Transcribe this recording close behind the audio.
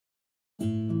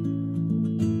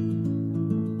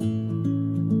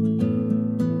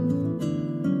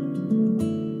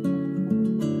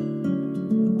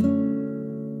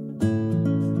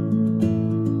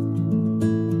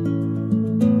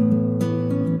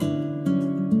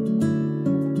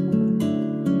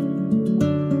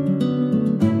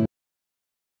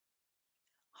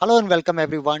Hello and welcome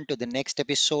everyone to the next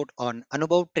episode on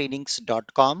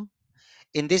anubhavtrainings.com.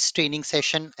 In this training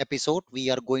session episode,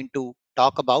 we are going to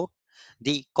talk about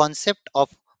the concept of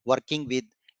working with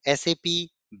SAP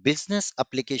Business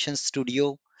Application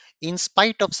Studio in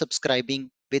spite of subscribing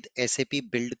with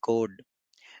SAP Build Code.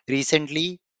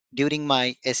 Recently, during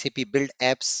my SAP Build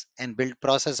Apps and Build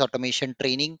Process Automation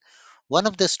training, one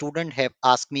of the students have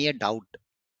asked me a doubt.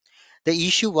 The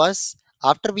issue was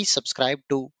after we subscribed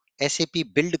to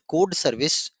SAP Build Code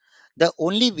service, the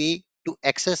only way to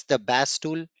access the BAS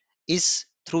tool is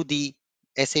through the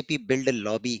SAP Build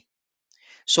lobby.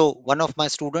 So one of my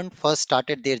students first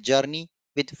started their journey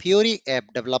with Fiori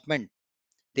app development.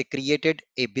 They created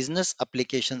a business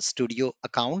application studio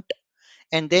account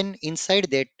and then inside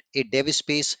that a dev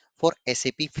space for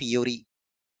SAP Fiori.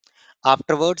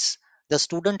 Afterwards, the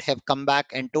student have come back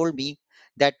and told me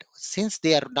that since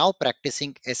they are now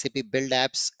practicing SAP build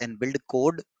apps and build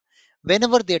code,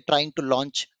 whenever they're trying to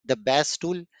launch the BAS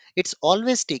tool, it's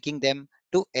always taking them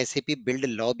to SAP build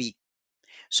lobby.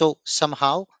 So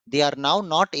somehow they are now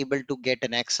not able to get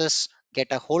an access,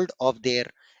 get a hold of their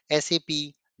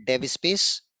SAP dev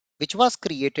space, which was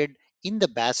created in the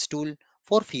BAS tool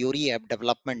for Fiori app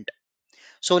development.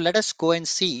 So let us go and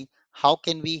see how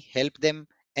can we help them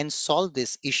and solve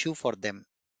this issue for them.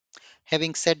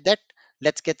 Having said that,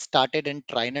 let's get started and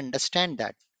try and understand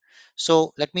that.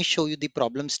 So let me show you the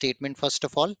problem statement first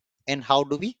of all, and how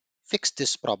do we fix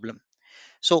this problem.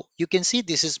 So you can see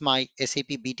this is my SAP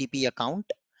BTP account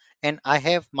and I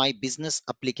have my business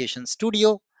application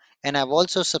studio and I've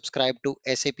also subscribed to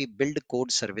SAP build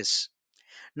code service.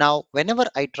 Now, whenever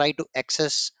I try to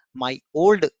access my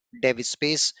old dev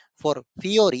space for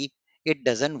Fiori, it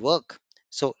doesn't work.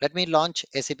 So let me launch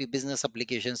SAP business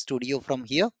application studio from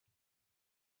here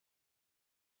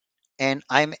and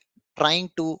I'm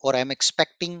trying to or I'm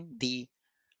expecting the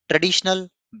traditional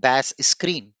BAS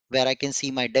screen where I can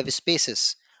see my dev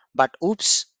spaces. But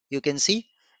oops, you can see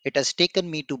it has taken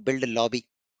me to build a lobby.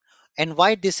 And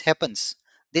why this happens?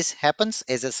 This happens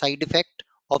as a side effect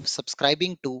of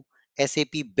subscribing to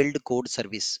SAP build code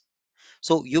service.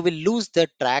 So you will lose the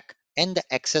track and the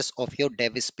access of your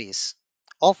dev space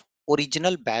of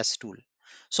original BAS tool.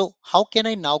 So how can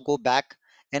I now go back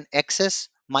and access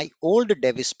my old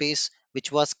dev space which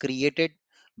was created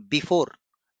before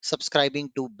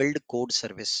subscribing to build code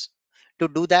service? To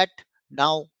do that,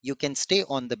 now you can stay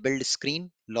on the build screen,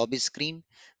 lobby screen,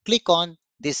 click on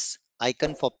this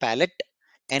icon for palette,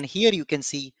 and here you can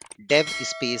see dev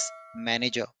space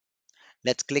manager.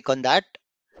 Let's click on that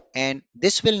and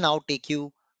this will now take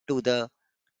you to the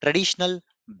traditional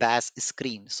BAS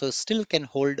screen. So still can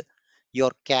hold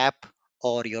your cap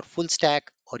or your full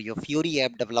stack or your Fury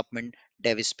app development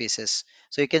dev spaces.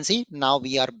 So you can see now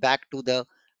we are back to the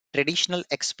traditional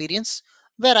experience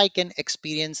where I can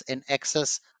experience and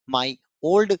access my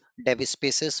old dev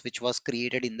spaces which was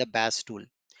created in the BAS tool.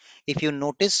 If you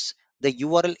notice, the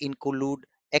URL include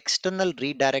external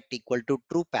redirect equal to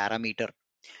true parameter.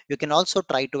 You can also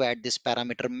try to add this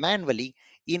parameter manually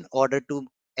in order to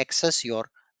access your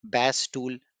BAS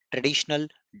tool traditional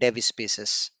dev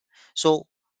spaces. So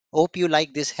hope you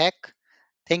like this hack.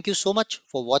 Thank you so much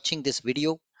for watching this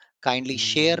video. Kindly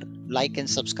share, like and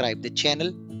subscribe the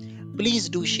channel. Please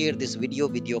do share this video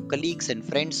with your colleagues and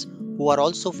friends who are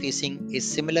also facing a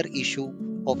similar issue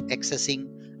of accessing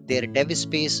their dev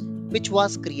space which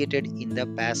was created in the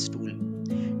BAS tool.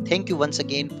 Thank you once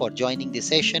again for joining the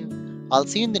session. I'll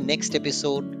see you in the next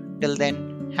episode. Till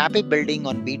then, happy building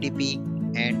on BTP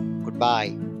and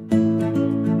goodbye.